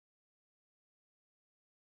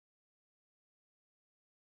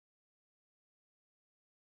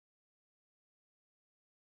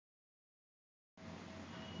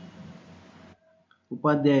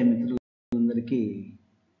ఉపాధ్యాయ మిత్రులందరికీ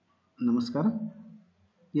నమస్కారం.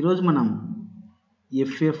 ఈరోజు మనం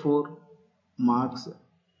F.A4 మార్క్స్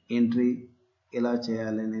ఎంట్రీ ఎలా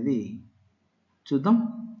చేయాలి అనేది చూద్దాం.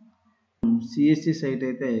 CSE సైట్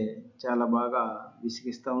అయితే చాలా బాగా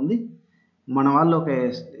విసిగిస్తూ ఉంది. మన వాళ్ళు ఒక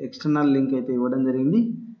ఎక్స్టర్నల్ లింక్ అయితే ఇవ్వడం జరిగింది.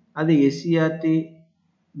 అది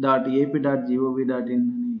sert.ap.gov.in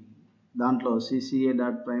అని దాంట్లో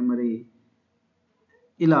cca.primary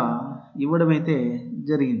ఇలా ఇవ్వడం అయితే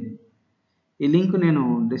జరిగింది. ఈ లింక్ నేను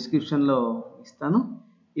డిస్క్రిప్షన్లో ఇస్తాను.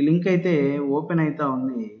 ఈ లింక్ అయితే ఓపెన్ అవుతూ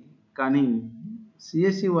ఉంది, కానీ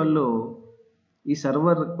CSE వాళ్ళు ఈ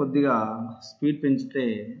సర్వర్ కొద్దిగా స్పీడ్ పెంచితే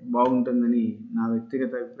బాగుంటుందని నా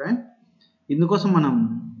వ్యక్తిగత అభిప్రాయం. ఇందుకోసం మనం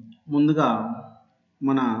ముందుగా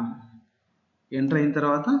మన ఎంటర్ అయిన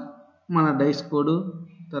తర్వాత మన డైస్ కోడ్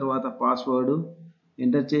తర్వాత పాస్వర్డ్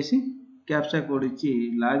ఎంటర్ చేసి క్యాప్చా కోడ్ ఇచ్చి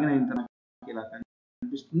లాగిన్ అయిన తర్వాత ఇలా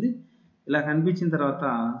కనిపిస్తుంది. ఇలా కనిపించిన తర్వాత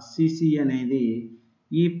CCE అనేది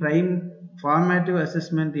ఈ formative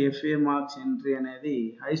assessment F.A marks entry అనేది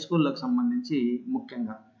హై స్కూళ్ళకు సంబంధించి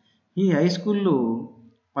ముఖ్యంగా ఈ హై స్కూళ్ళు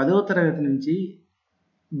 10వ తరగతి నుంచి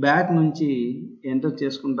బ్యాక్ నుంచి ఎంటర్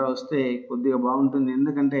చేసుకుంటూ వస్తే కొద్దిగా బాగుంటుంది.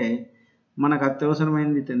 ఎందుకంటే మనకు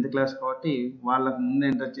అత్యవసరమైనది 10th క్లాస్ కాబట్టి వాళ్ళకు ముందు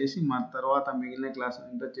ఎంటర్ చేసి మన తర్వాత మిగిలిన క్లాసులు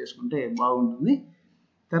ఎంటర్ చేసుకుంటే బాగుంటుంది.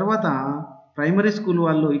 తర్వాత ప్రైమరీ స్కూల్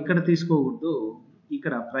వాళ్ళు ఇక్కడ తీసుకోకూడదు,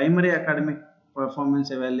 ఇక్కడ primary academic performance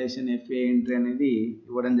evaluation FA entry అనేది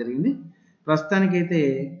ఇవ్వడం జరిగింది. ప్రస్తుతానికైతే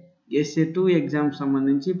SA2 ఎగ్జామ్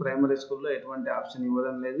సంబంధించి ప్రైమరీ స్కూల్లో ఎటువంటి ఆప్షన్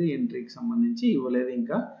ఇవ్వడం లేదు, ఎంట్రీకి సంబంధించి ఇవ్వలేదు.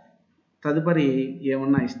 ఇంకా తదుపరి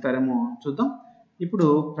ఏమన్నా ఇస్తారేమో చూద్దాం. ఇప్పుడు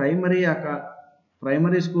ప్రైమరీ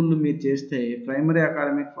స్కూల్లో మీరు చేస్తే primary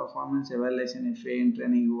academic performance evaluation FA entry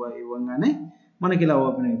అని ఇవ్వగానే మనకి ఇలా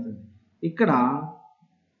ఓపెన్ అవుతుంది. ఇక్కడ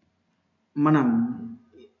మనం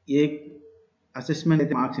ఏ అసెస్మెంట్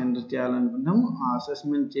అయితే మార్క్స్ ఎంటర్ చేయాలనుకుంటామో ఆ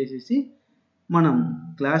అసెస్మెంట్ చేసేసి మనం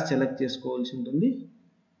క్లాస్ సెలెక్ట్ చేసుకోవాల్సి ఉంటుంది.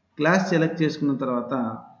 క్లాస్ సెలెక్ట్ చేసుకున్న తర్వాత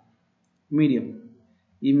మీడియం,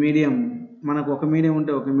 ఈ మీడియం మనకు ఒక మీడియం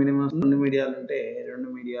ఉంటే ఒక మీడియం, 2 మీడియాలు ఉంటే 2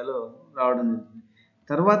 మీడియాలు రావడం జరుగుతుంది.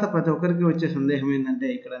 తర్వాత ప్రతి ఒక్కరికి వచ్చే సందేహం ఏంటంటే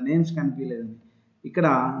ఇక్కడ నేమ్స్ కనిపించలేదని. ఇక్కడ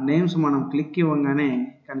నేమ్స్ మనం క్లిక్ ఇవ్వగానే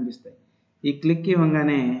కనిపిస్తాయి. ఈ క్లిక్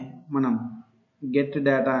ఇవ్వగానే మనం గెట్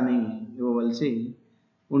డేటా అని ఇవ్వవలసి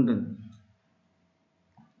ఉంటుంది.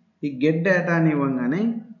 ఈ గెట్ డేటా అని ఇవ్వగానే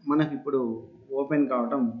మనకి ఇప్పుడు ఓపెన్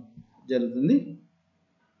కావడం జరుగుతుంది.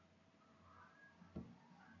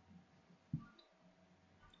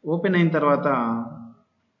 ఓపెన్ అయిన తర్వాత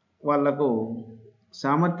వాళ్లకు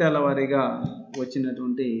సామర్థ్యాల వారీగా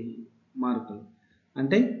వచ్చినటువంటి మార్కులు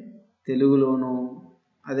అంటే తెలుగులోను,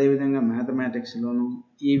 అదేవిధంగా మ్యాథమెటిక్స్లోను,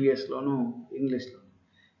 EVSలోను, ఇంగ్లీష్లోను.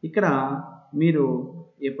 ఇక్కడ మీరు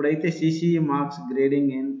ఎప్పుడైతే CCE మార్క్స్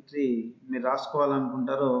గ్రేడింగ్ ఎంట్రీ మీరు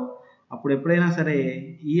రాసుకోవాలనుకుంటారో అప్పుడు ఎప్పుడైనా సరే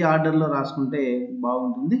ఈ ఆర్డర్లో రాసుకుంటే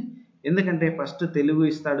బాగుంటుంది. ఎందుకంటే ఫస్ట్ తెలుగు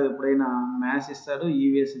ఇస్తాడు, ఎప్పుడైనా మ్యాథ్స్ ఇస్తాడు,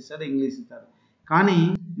 EVS ఇస్తాడు, ఇంగ్లీష్ ఇస్తాడు. కానీ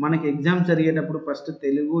మనకి ఎగ్జామ్స్ జరిగేటప్పుడు first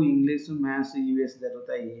Telugu, English, maths, EVS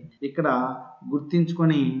జరుగుతాయి. ఇక్కడ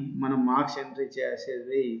గుర్తించుకొని మనం మార్క్స్ ఎంట్రీ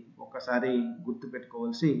చేసేది ఒక్కసారి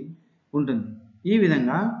గుర్తుపెట్టుకోవాల్సి ఉంటుంది. ఈ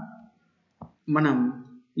విధంగా మనం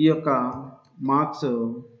ఈ యొక్క మార్క్స్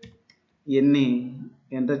ఎన్ని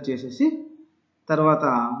ఎంటర్ చేసేసి తర్వాత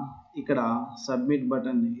ఇక్కడ సబ్మిట్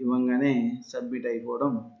బటన్ ఇవ్వగానే సబ్మిట్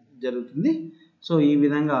అయిపోవడం జరుగుతుంది. సో ఈ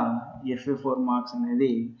విధంగా F.A4 మార్క్స్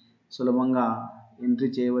అనేది సులభంగా ఎంట్రీ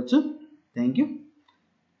చేయవచ్చు. Thank you.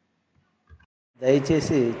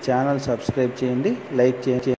 దయచేసి ఛానల్ సబ్స్క్రైబ్ చేయండి, లైక్ చేయండి.